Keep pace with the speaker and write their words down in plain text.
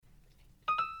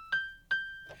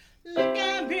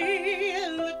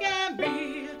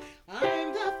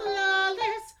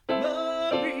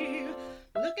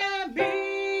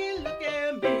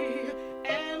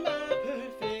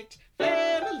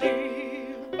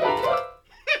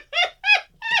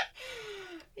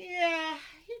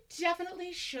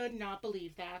I should not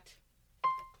believe that.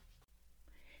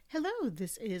 Hello,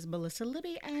 this is Melissa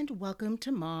Libby, and welcome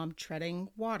to Mom Treading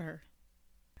Water.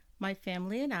 My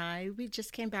family and we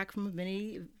just came back from a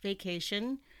mini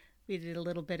vacation. We did a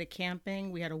little bit of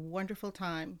camping. We had a wonderful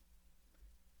time.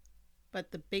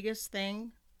 But the biggest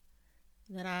thing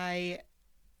that I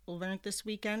learned this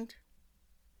weekend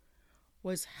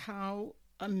was how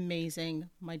amazing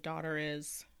my daughter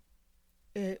is.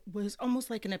 It was almost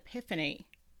like an epiphany.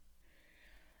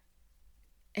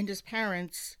 And as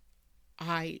parents,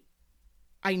 I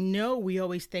know we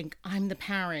always think, I'm the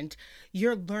parent,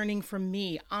 you're learning from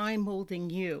me, I'm molding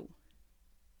you.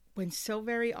 When so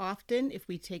very often, if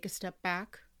we take a step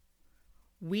back,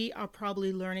 we are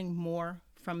probably learning more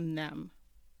from them.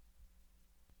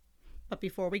 But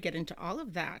before we get into all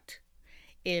of that,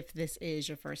 if this is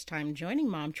your first time joining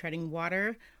Mom Treading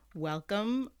Water,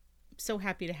 welcome. So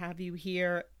happy to have you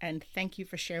here, and thank you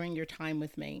for sharing your time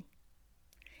with me.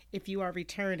 If you are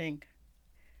returning,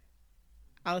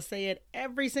 I'll say it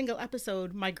every single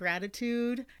episode, my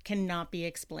gratitude cannot be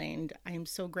explained. I am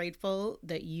so grateful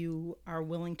that you are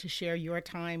willing to share your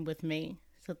time with me.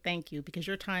 So thank you, because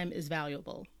your time is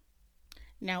valuable.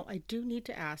 Now, I do need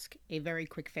to ask a very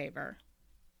quick favor.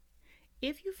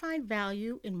 If you find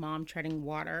value in Mom Treading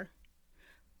Water,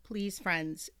 please,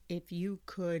 friends, if you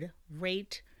could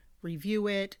rate, review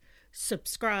it,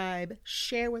 subscribe,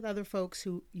 share with other folks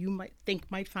who you might think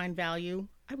might find value,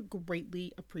 I would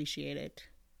greatly appreciate it.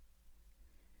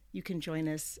 You can join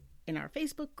us in our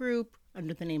Facebook group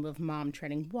under the name of Mom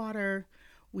Treading Water.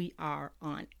 We are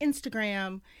on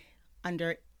Instagram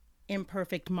under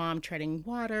Imperfect Mom Treading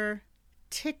Water,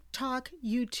 TikTok,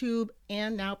 YouTube,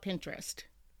 and now Pinterest.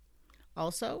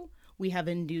 Also, we have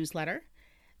a newsletter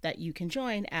that you can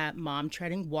join at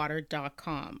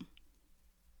momtreadingwater.com.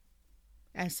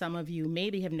 As some of you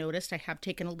maybe have noticed, I have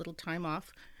taken a little time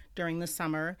off during the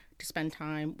summer to spend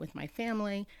time with my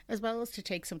family, as well as to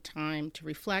take some time to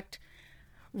reflect,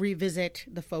 revisit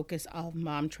the focus of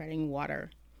Mom Treading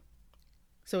Water.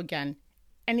 So again,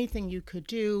 anything you could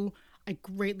do, I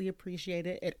greatly appreciate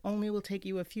it. It only will take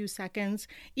you a few seconds.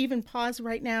 Even pause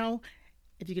right now.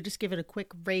 If you could just give it a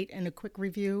quick rate and a quick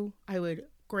review, I would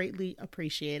greatly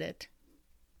appreciate it.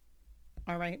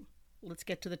 All right, let's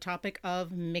get to the topic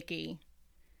of Mickey,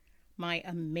 my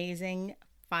amazing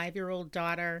 5-year-old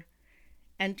daughter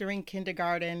entering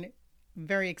kindergarten.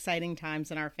 Very exciting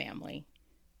times in our family.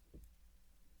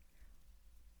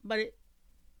 But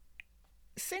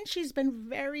since she's been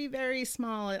very, very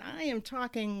small, and I am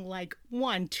talking like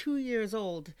 1-2 years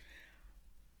old,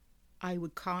 I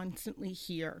would constantly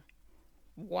hear,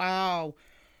 "Wow,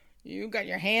 you got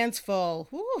your hands full.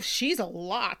 Ooh, she's a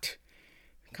lot."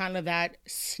 Kind of that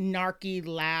snarky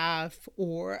laugh,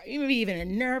 or maybe even a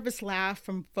nervous laugh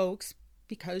from folks,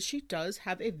 because she does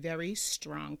have a very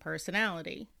strong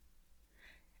personality.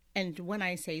 And when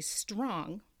I say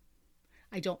strong,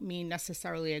 I don't mean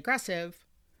necessarily aggressive.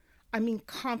 I mean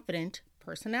confident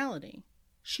personality.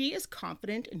 She is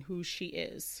confident in who she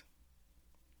is.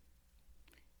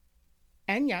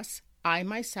 And yes, I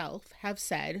myself have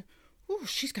said, "Ooh,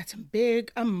 she's got some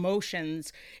big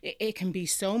emotions. It can be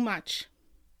so much."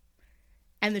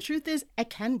 And the truth is, it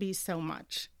can be so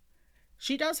much.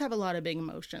 She does have a lot of big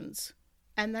emotions.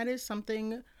 And that is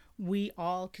something we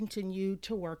all continue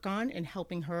to work on in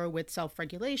helping her with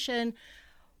self-regulation.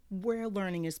 We're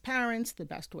learning as parents the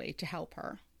best way to help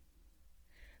her.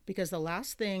 Because the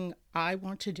last thing I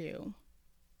want to do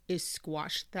is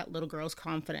squash that little girl's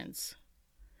confidence.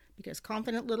 Because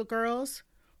confident little girls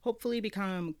hopefully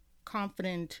become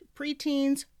confident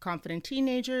preteens, confident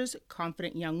teenagers,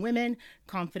 confident young women,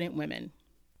 confident women.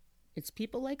 It's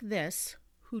people like this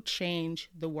who change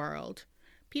the world.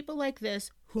 People like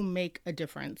this who make a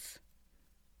difference.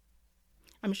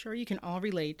 I'm sure you can all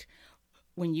relate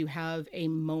when you have a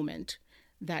moment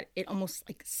that it almost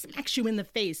like smacks you in the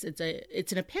face. It's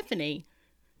an epiphany.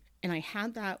 And I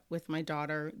had that with my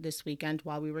daughter this weekend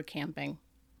while we were camping.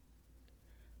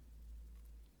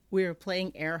 We were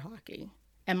playing air hockey,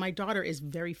 and my daughter is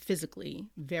very physically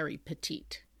very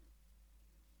petite.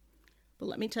 But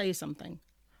let me tell you something.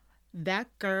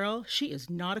 That girl, she is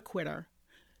not a quitter.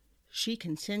 She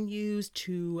continues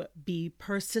to be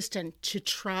persistent, to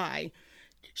try.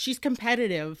 She's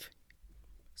competitive.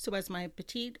 So as my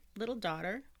petite little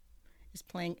daughter is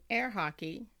playing air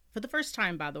hockey, for the first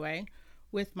time, by the way,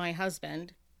 with my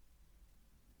husband,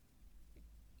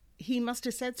 he must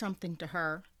have said something to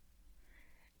her.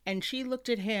 And she looked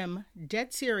at him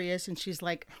dead serious, and she's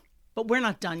like, "But we're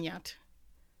not done yet.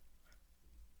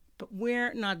 But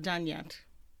we're not done yet."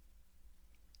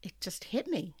 It just hit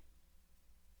me.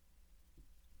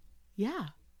 Yeah.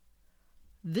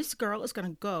 This girl is going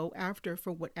to go after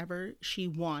for whatever she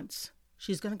wants.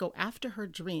 She's going to go after her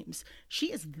dreams.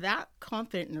 She is that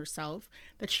confident in herself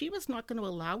that she was not going to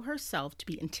allow herself to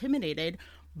be intimidated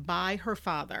by her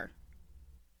father.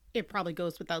 It probably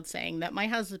goes without saying that my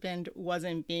husband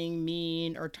wasn't being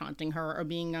mean or taunting her or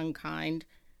being unkind.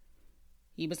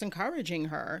 He was encouraging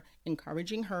her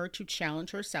to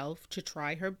challenge herself, to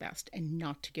try her best and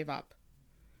not to give up.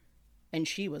 And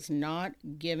she was not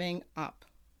giving up.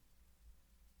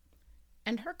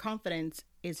 And her confidence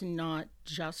is not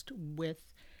just with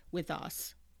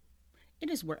us. It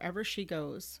is wherever she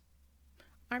goes.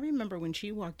 I remember when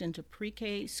she walked into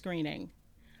pre-K screening.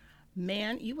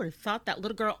 Man, you would have thought that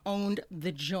little girl owned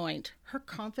the joint. Her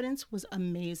confidence was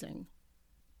amazing.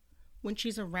 When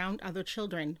she's around other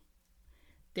children,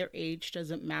 their age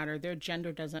doesn't matter, their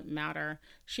gender doesn't matter.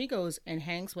 She goes and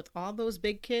hangs with all those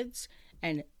big kids,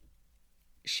 and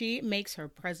she makes her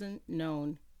presence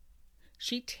known.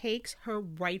 She takes her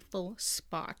rightful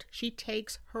spot. She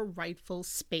takes her rightful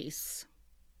space.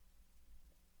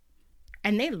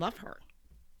 And they love her.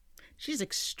 She's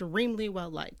extremely well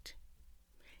liked.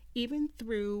 Even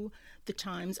through the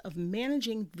times of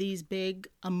managing these big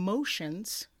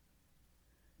emotions,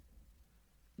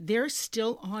 they're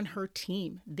still on her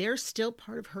team. They're still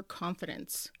part of her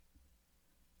confidence.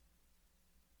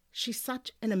 She's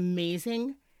such an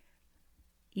amazing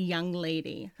young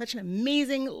lady, such an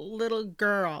amazing little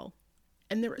girl,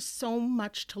 and there is so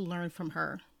much to learn from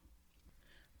her.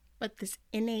 But this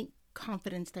innate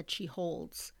confidence that she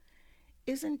holds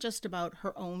isn't just about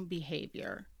her own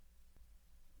behavior.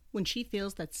 When she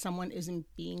feels that someone isn't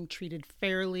being treated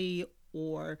fairly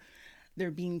or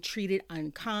they're being treated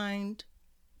unkind,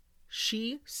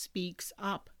 she speaks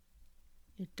up.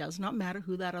 It does not matter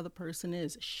who that other person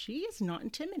is. She is not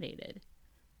intimidated.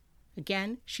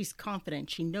 Again, she's confident.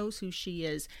 She knows who she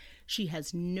is. She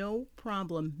has no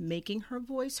problem making her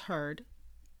voice heard.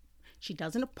 She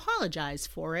doesn't apologize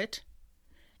for it.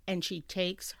 And she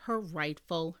takes her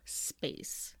rightful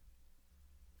space.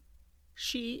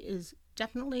 She is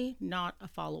definitely not a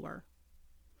follower.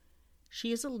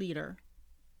 She is a leader.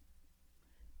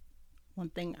 One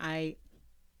thing I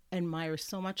admire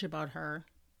so much about her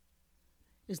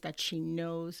is that she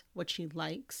knows what she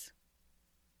likes,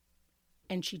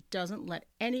 and she doesn't let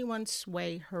anyone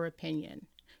sway her opinion.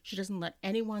 She doesn't let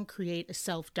anyone create a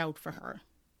self-doubt for her.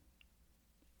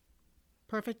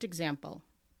 Perfect example.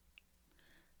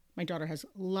 My daughter has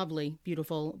lovely,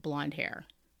 beautiful blonde hair.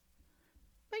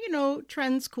 But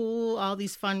trends cool, all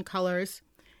these fun colors.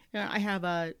 I have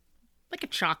a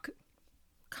chalk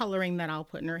coloring that I'll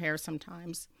put in her hair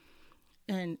sometimes.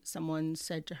 And someone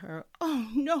said to her, "Oh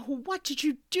no, what did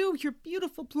you do? Your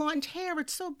beautiful blonde hair,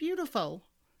 it's so beautiful."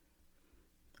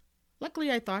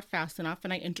 Luckily, I thought fast enough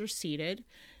and I interceded,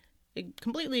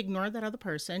 completely ignored that other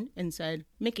person and said,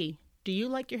 "Mickey, do you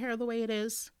like your hair the way it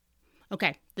is?"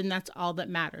 Okay, then that's all that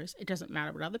matters. It doesn't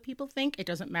matter what other people think. It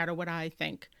doesn't matter what I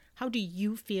think. How do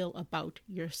you feel about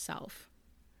yourself?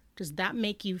 Does that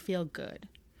make you feel good?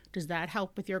 Does that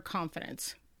help with your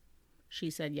confidence? She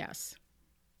said yes.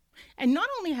 And not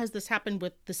only has this happened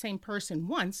with the same person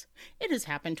once, it has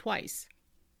happened twice.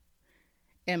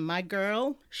 And my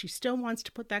girl, she still wants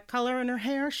to put that color in her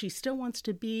hair. She still wants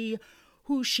to be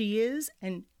who she is.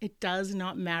 And it does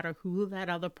not matter who that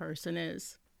other person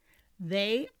is.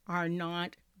 They are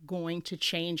not going to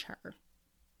change her.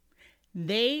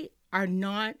 They are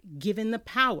not given the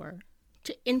power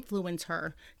to influence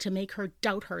her, to make her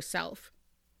doubt herself.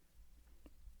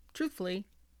 Truthfully,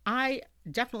 I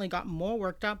definitely got more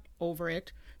worked up over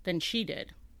it than she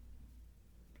did.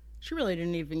 She really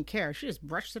didn't even care. She just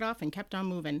brushed it off and kept on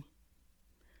moving.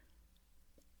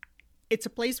 It's a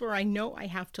place where I know I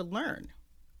have to learn.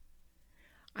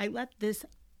 I let this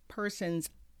person's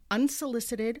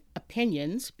unsolicited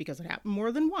opinions, because it happened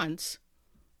more than once,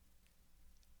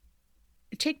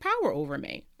 take power over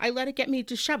me. I let it get me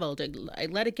disheveled. I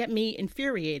let it get me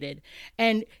infuriated.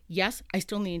 And yes, I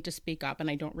still need to speak up, and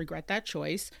I don't regret that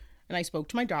choice. And I spoke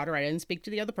to my daughter. I didn't speak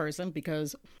to the other person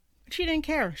because she didn't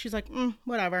care. She's like,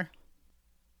 whatever.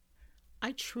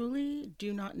 I truly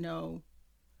do not know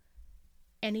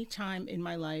any time in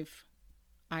my life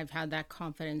I've had that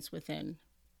confidence within.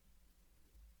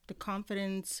 The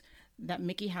confidence that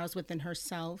Mickey has within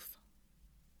herself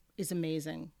is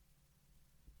amazing.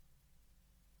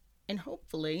 And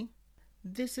hopefully,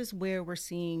 this is where we're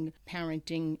seeing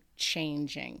parenting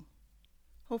changing.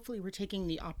 Hopefully, we're taking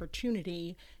the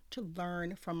opportunity to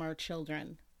learn from our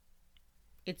children.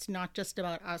 It's not just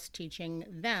about us teaching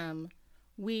them.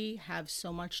 We have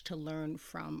so much to learn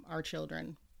from our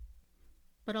children.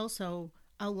 But also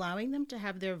allowing them to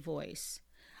have their voice,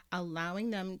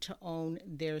 allowing them to own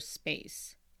their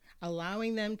space,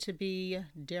 allowing them to be,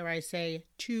 dare I say,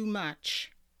 too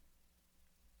much,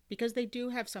 because they do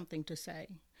have something to say.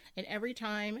 And every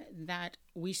time that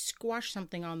we squash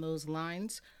something on those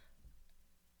lines,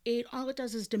 all it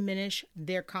does is diminish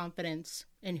their confidence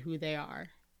in who they are.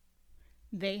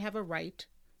 They have a right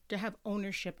to have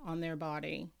ownership on their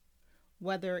body,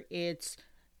 whether it's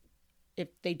if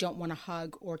they don't want to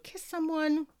hug or kiss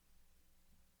someone.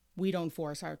 We don't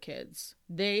force our kids.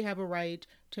 They have a right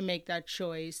to make that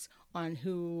choice on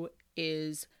who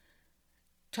is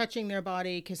touching their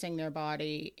body, kissing their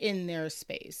body in their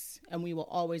space. And we will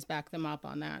always back them up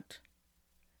on that.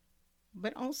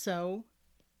 But also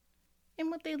in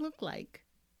what they look like.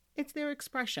 It's their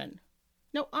expression.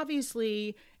 Now,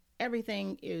 obviously,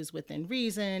 everything is within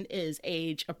reason, is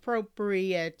age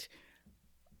appropriate.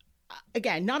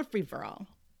 Again, not a free-for-all.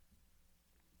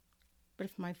 But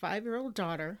if my 5-year-old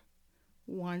daughter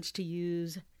wants to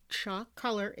use chalk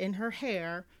color in her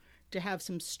hair to have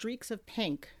some streaks of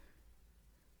pink,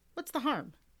 what's the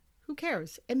harm? Who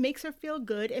cares? It makes her feel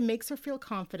good. It makes her feel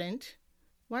confident.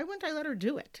 Why wouldn't I let her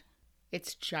do it?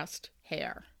 It's just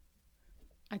hair.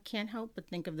 I can't help but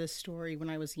think of this story when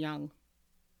I was young.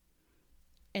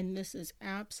 And this is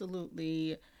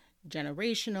absolutely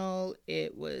generational.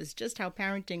 It was just how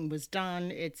parenting was done.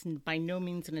 It's by no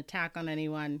means an attack on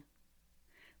anyone.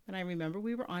 But I remember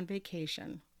we were on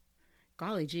vacation.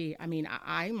 Golly gee,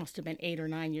 I must have been 8 or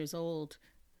 9 years old.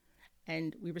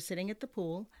 And we were sitting at the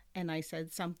pool, and I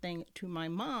said something to my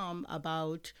mom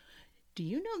about, do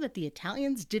you know that the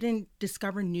Italians didn't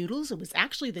discover noodles? It was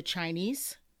actually the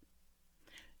Chinese.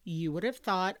 You would have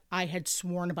thought I had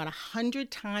sworn about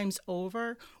 100 times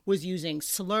over, was using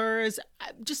slurs,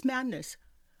 just madness.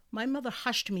 My mother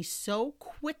hushed me so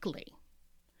quickly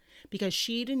because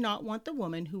she did not want the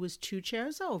woman who was 2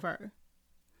 chairs over,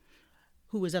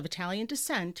 who was of Italian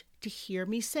descent, to hear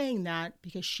me saying that,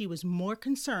 because she was more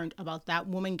concerned about that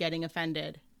woman getting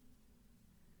offended.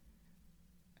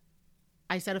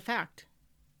 I said a fact.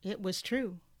 It was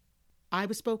true. I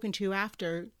was spoken to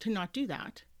after to not do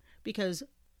that because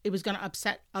it was going to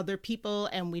upset other people,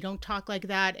 and we don't talk like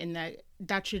that, and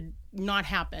that should not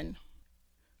happen.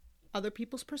 Other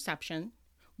people's perception,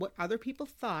 what other people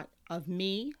thought of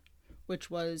me,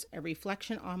 which was a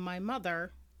reflection on my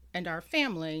mother and our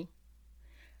family,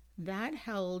 that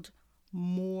held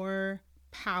more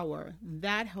power,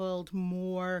 that held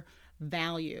more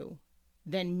value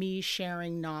than me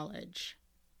sharing knowledge.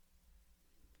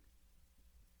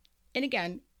 And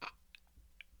again,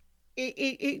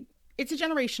 it's a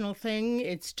generational thing.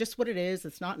 It's just what it is.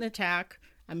 It's not an attack.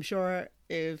 I'm sure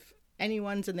if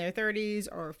anyone's in their 30s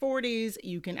or 40s,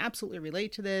 you can absolutely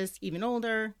relate to this, even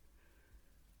older.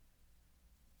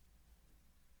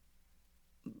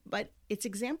 But it's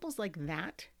examples like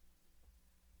that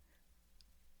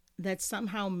that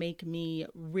somehow make me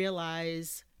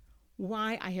realize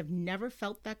why I have never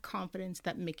felt that confidence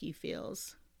that Mickey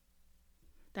feels.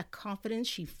 That confidence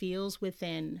she feels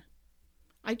within.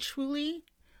 I truly,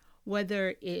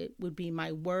 whether it would be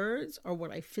my words or what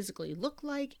I physically look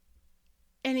like,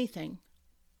 anything,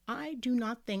 I do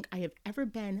not think I have ever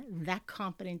been that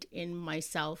confident in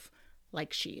myself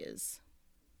like she is.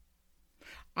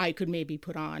 I could maybe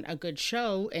put on a good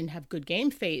show and have good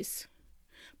game face,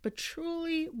 but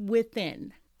truly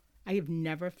within, I have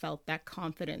never felt that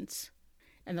confidence.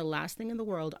 And the last thing in the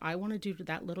world I want to do to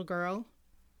that little girl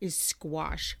is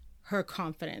squash her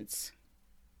confidence.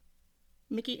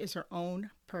 Mickey is her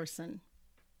own person.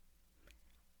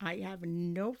 I have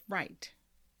no right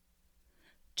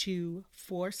to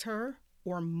force her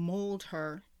or mold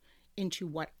her into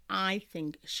what I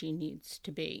think she needs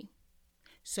to be.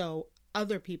 So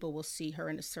other people will see her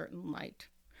in a certain light.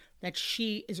 That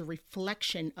she is a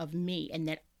reflection of me, and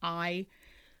that I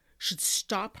should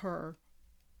stop her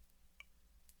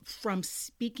from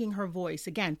speaking her voice,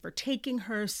 again, for taking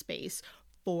her space,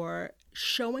 for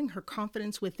showing her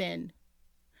confidence within,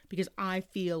 because I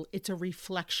feel it's a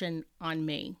reflection on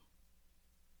me.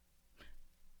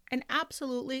 And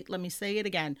absolutely, let me say it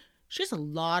again, she has a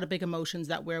lot of big emotions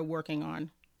that we're working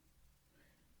on.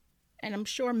 And I'm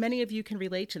sure many of you can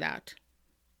relate to that.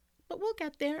 But we'll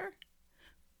get there.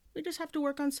 We just have to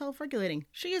work on self-regulating.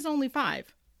 She is only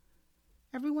 5.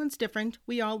 Everyone's different.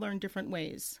 We all learn different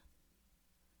ways.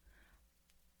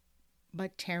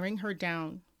 But tearing her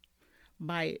down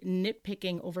by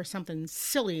nitpicking over something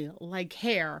silly like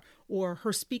hair, or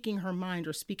her speaking her mind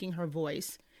or speaking her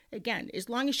voice, again, as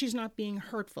long as she's not being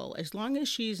hurtful, as long as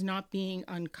she's not being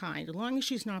unkind, as long as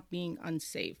she's not being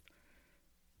unsafe,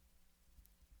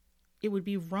 it would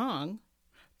be wrong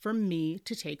for me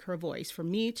to take her voice, for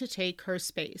me to take her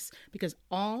space, because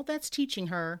all that's teaching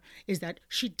her is that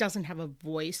she doesn't have a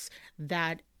voice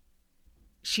that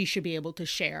she should be able to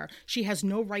share. She has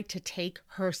no right to take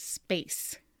her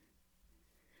space.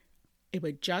 It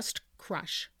would just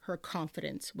crush her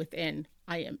confidence within.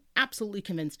 I am absolutely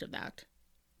convinced of that.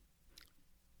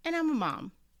 And I'm a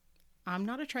mom. I'm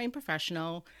not a trained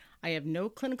professional. I have no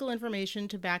clinical information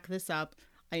to back this up.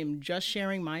 I am just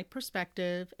sharing my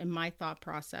perspective and my thought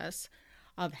process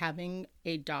of having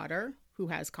a daughter who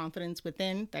has confidence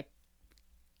within that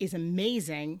is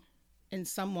amazing, and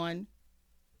someone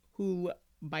who,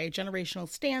 by a generational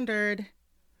standard,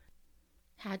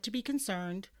 had to be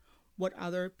concerned what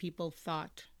other people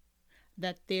thought,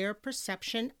 that their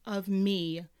perception of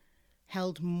me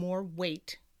held more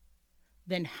weight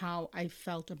than how I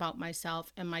felt about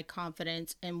myself and my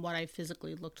confidence and what I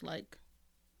physically looked like.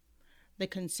 The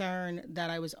concern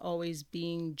that I was always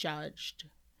being judged,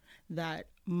 that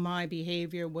my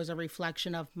behavior was a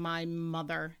reflection of my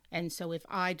mother. And so if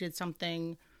I did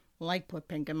something like put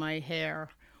pink in my hair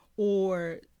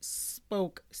or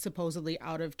spoke supposedly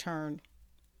out of turn,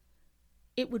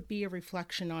 it would be a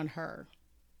reflection on her.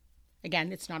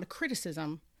 Again, it's not a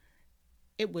criticism.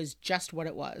 It was just what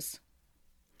it was.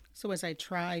 So as I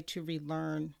try to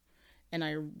relearn and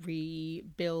I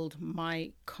rebuild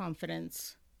my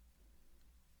confidence,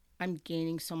 I'm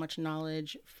gaining so much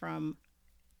knowledge from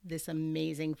this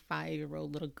amazing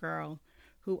 5-year-old little girl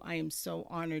who I am so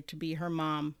honored to be her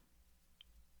mom.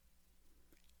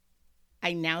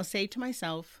 I now say to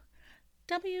myself,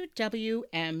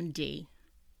 WWMD,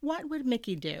 what would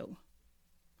Mickey do?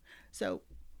 So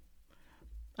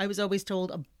I was always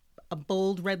told a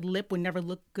bold red lip would never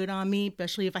look good on me,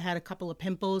 especially if I had a couple of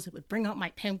pimples. It would bring out my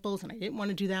pimples, and I didn't want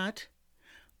to do that.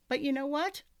 But you know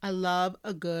what? I love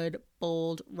a good,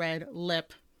 bold red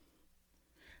lip.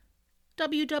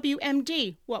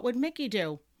 WWMD, what would Mickey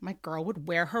do? My girl would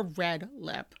wear her red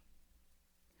lip.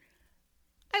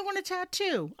 I want a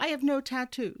tattoo. I have no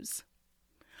tattoos.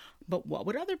 But what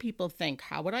would other people think?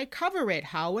 How would I cover it?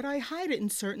 How would I hide it in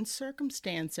certain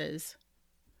circumstances?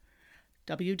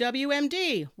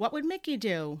 WWMD, what would Mickey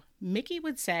do? Mickey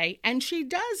would say, and she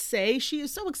does say, she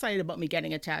is so excited about me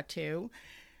getting a tattoo.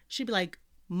 She'd be like,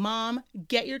 Mom,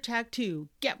 get your tattoo.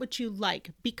 Get what you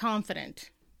like. Be confident.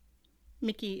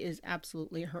 Mickey is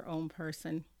absolutely her own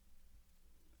person.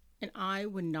 And I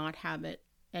would not have it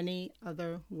any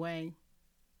other way.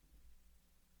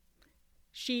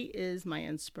 She is my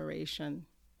inspiration.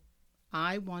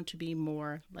 I want to be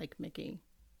more like Mickey.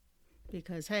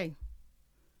 Because, hey,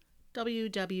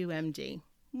 WWMD,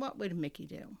 what would Mickey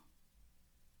do?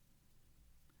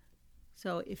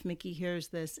 So if Mickey hears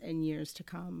this in years to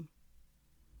come,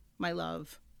 my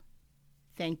love,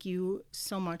 thank you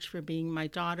so much for being my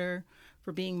daughter,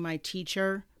 for being my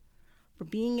teacher, for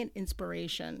being an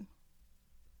inspiration.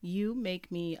 You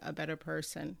make me a better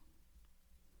person.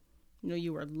 You know,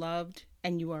 you are loved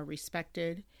and you are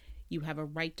respected. You have a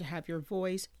right to have your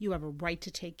voice. You have a right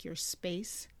to take your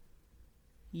space.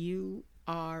 You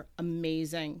are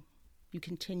amazing. You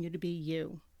continue to be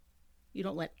you. You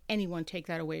don't let anyone take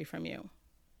that away from you.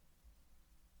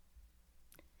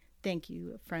 Thank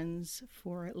you, friends,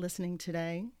 for listening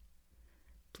today.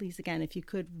 Please, again, if you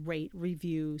could rate,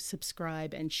 review,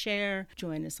 subscribe, and share.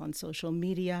 Join us on social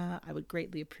media. I would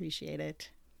greatly appreciate it.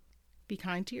 Be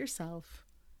kind to yourself.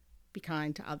 Be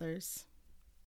kind to others.